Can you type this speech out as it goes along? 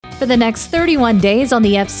For the next 31 days on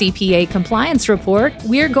the FCPA Compliance Report,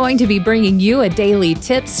 we're going to be bringing you a daily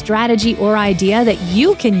tip, strategy, or idea that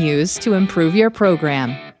you can use to improve your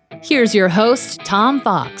program. Here's your host, Tom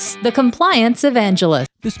Fox, the Compliance Evangelist.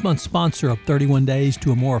 This month's sponsor of 31 Days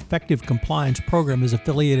to a More Effective Compliance program is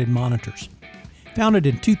Affiliated Monitors. Founded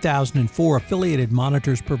in 2004, Affiliated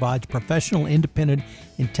Monitors provides professional, independent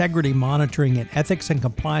integrity monitoring and ethics and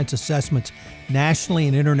compliance assessments nationally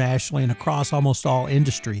and internationally and across almost all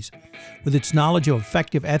industries. With its knowledge of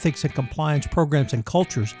effective ethics and compliance programs and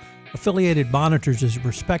cultures, Affiliated Monitors is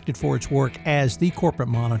respected for its work as the corporate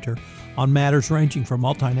monitor on matters ranging from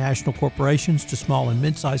multinational corporations to small and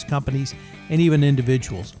mid-sized companies and even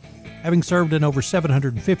individuals. Having served in over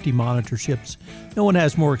 750 monitorships, no one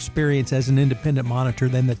has more experience as an independent monitor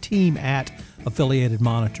than the team at Affiliated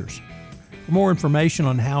Monitors. For more information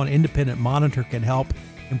on how an independent monitor can help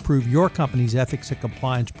improve your company's ethics and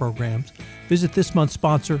compliance programs, visit this month's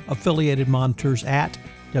sponsor, Affiliated Monitors, at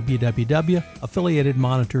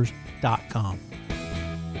www.affiliatedmonitors.com.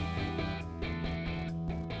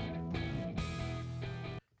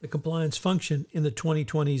 The compliance function in the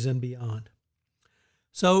 2020s and beyond.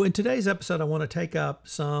 So in today's episode, I want to take up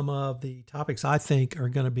some of the topics I think are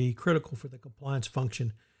going to be critical for the compliance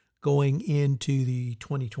function going into the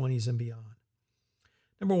 2020s and beyond.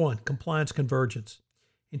 Number one, compliance convergence.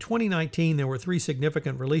 In 2019, there were 3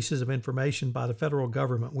 significant releases of information by the federal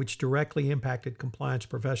government which directly impacted compliance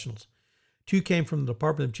professionals. 2 came from the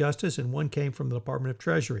Department of Justice and 1 came from the Department of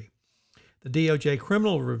Treasury. The DOJ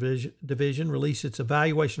Criminal Division released its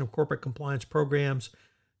Evaluation of Corporate Compliance Programs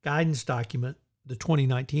guidance document, the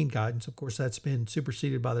 2019 guidance. Of course, that's been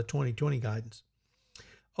superseded by the 2020 guidance.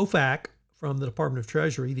 OFAC from the Department of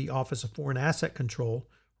Treasury, the Office of Foreign Asset Control,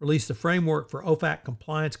 released the framework for OFAC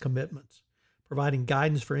compliance commitments, providing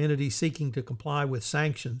guidance for entities seeking to comply with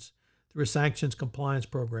sanctions through a sanctions compliance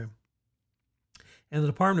program. And the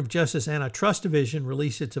Department of Justice Antitrust Division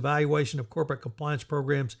released its Evaluation of Corporate Compliance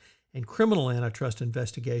Programs and Criminal Antitrust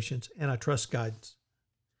Investigations, Antitrust Guidance.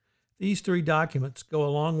 These 3 documents go a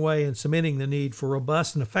long way in cementing the need for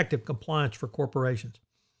robust and effective compliance for corporations.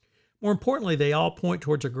 More importantly, they all point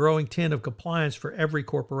towards a growing trend of compliance for every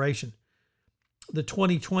corporation. The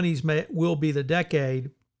 2020s will be the decade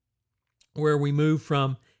where we move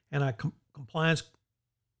from anti-compliance,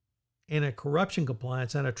 anti-corruption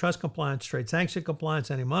compliance, antitrust compliance, trade sanction compliance,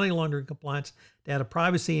 anti-money laundering compliance, data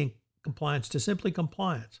privacy and compliance to simply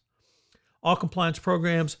compliance. All compliance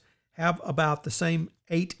programs have about the same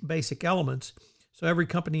 8 basic elements, so every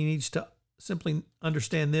company needs to simply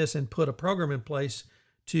understand this and put a program in place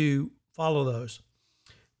to follow those.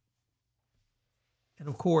 And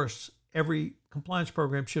of course, every compliance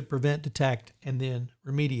program should prevent, detect, and then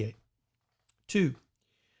remediate. 2,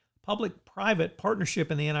 public-private partnership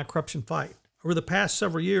in the anti-corruption fight. Over the past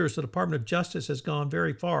several years, the Department of Justice has gone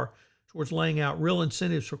very far towards laying out real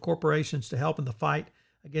incentives for corporations to help in the fight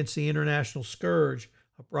against the international scourge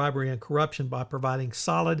of bribery and corruption by providing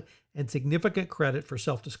solid and significant credit for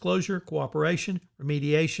self-disclosure, cooperation,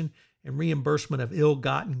 remediation, and reimbursement of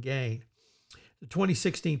ill-gotten gain. The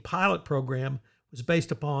 2016 pilot program was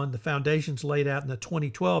based upon the foundations laid out in the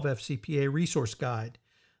 2012 FCPA Resource Guide.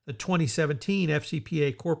 The 2017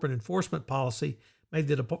 FCPA Corporate Enforcement Policy made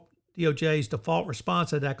the DOJ's default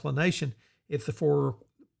response a declination if the 4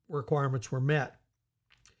 requirements were met.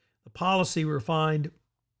 The policy refined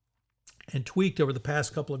and tweaked over the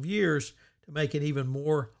past couple of years to make it even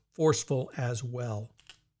more forceful as well.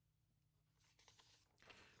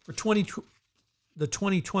 For the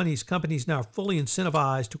 2020s, companies now are fully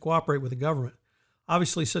incentivized to cooperate with the government.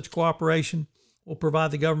 Obviously, such cooperation will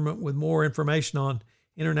provide the government with more information on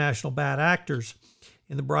international bad actors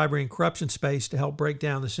in the bribery and corruption space to help break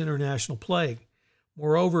down this international plague.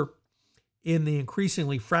 Moreover, in the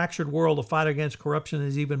increasingly fractured world, the fight against corruption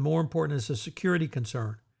is even more important as a security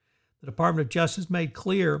concern. The Department of Justice made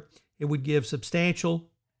clear it would give substantial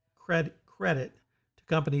credit to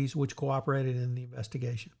companies which cooperated in the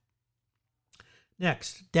investigation.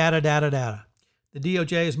 Next, data. The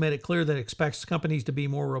DOJ has made it clear that it expects companies to be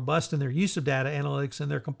more robust in their use of data analytics in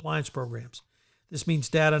their compliance programs. This means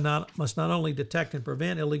data must not only detect and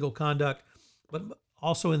prevent illegal conduct, but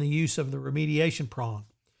also in the use of the remediation prong.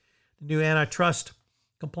 The new antitrust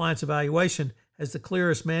compliance evaluation has the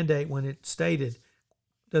clearest mandate when it stated,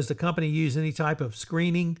 does the company use any type of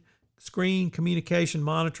screen, communication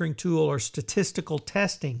monitoring tool, or statistical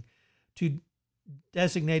testing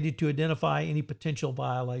designated to identify any potential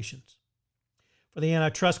violations? For the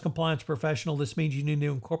antitrust compliance professional, this means you need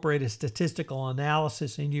to incorporate a statistical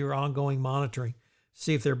analysis into your ongoing monitoring to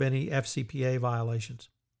see if there have been any FCPA violations.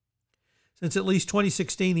 Since at least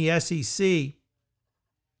 2016, the SEC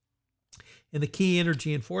in the key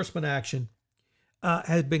energy enforcement action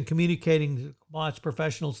has been communicating to compliance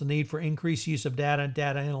professionals the need for increased use of data and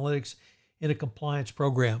data analytics in a compliance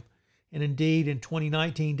program. And indeed, in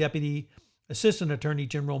 2019, Deputy Assistant Attorney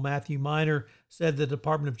General Matthew Miner said the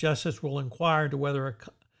Department of Justice will inquire into whether a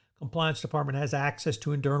compliance department has access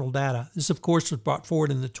to internal data. This, of course, was brought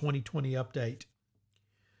forward in the 2020 update.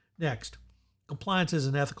 Next, compliance is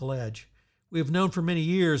an ethical edge. We have known for many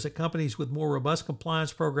years that companies with more robust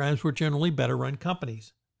compliance programs were generally better run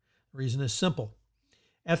companies. The reason is simple.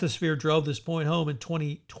 Ethisphere drove this point home in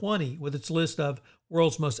 2020 with its list of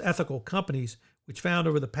world's most ethical companies, which found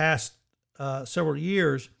over the past several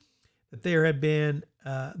years that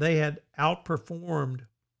they had outperformed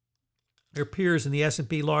their peers in the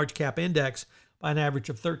S&P Large Cap Index by an average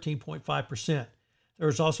of 13.5%. There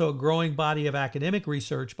is also a growing body of academic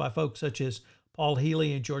research by folks such as Paul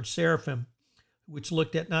Healy and George Serafim, which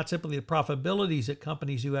looked at not simply the profitabilities at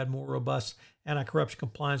companies who had more robust anti-corruption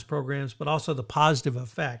compliance programs, but also the positive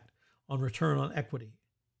effect on return on equity.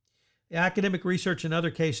 The academic research and other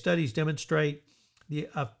case studies demonstrate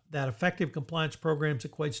that effective compliance programs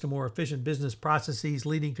equates to more efficient business processes,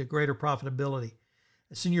 leading to greater profitability.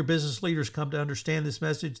 As senior business leaders come to understand this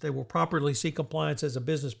message, they will properly see compliance as a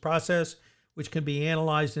business process, which can be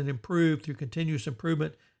analyzed and improved through continuous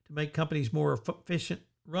improvement to make companies more efficient,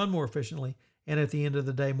 run more efficiently, and at the end of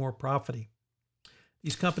the day, more profitable.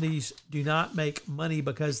 These companies do not make money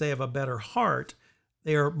because they have a better heart.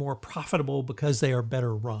 They are more profitable because they are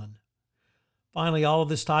better run. Finally, all of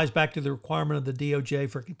this ties back to the requirement of the DOJ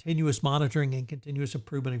for continuous monitoring and continuous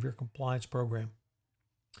improvement of your compliance program.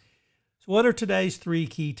 So what are today's 3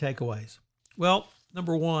 key takeaways? Well,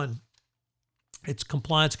 number 1, it's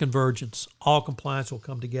compliance convergence. All compliance will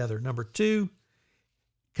come together. Number 2,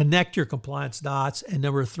 connect your compliance dots. And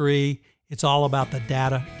number 3, it's all about the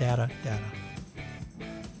data.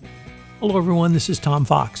 Hello, everyone. This is Tom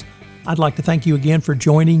Fox. I'd like to thank you again for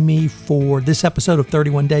joining me for this episode of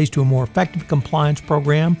 31 Days to a More Effective Compliance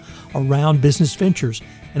Program around business ventures.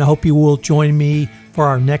 And I hope you will join me for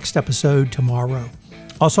our next episode tomorrow.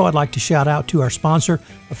 Also, I'd like to shout out to our sponsor,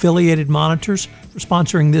 Affiliated Monitors, for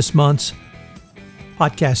sponsoring this month's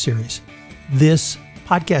podcast series. This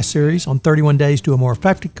podcast series on 31 Days to a More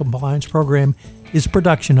Effective Compliance Program is a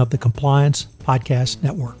production of the Compliance Podcast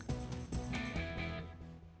Network.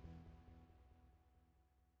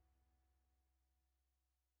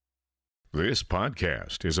 This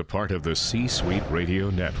podcast is a part of the C-Suite Radio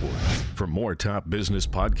Network. For more top business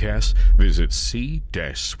podcasts, visit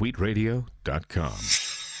c-suiteradio.com.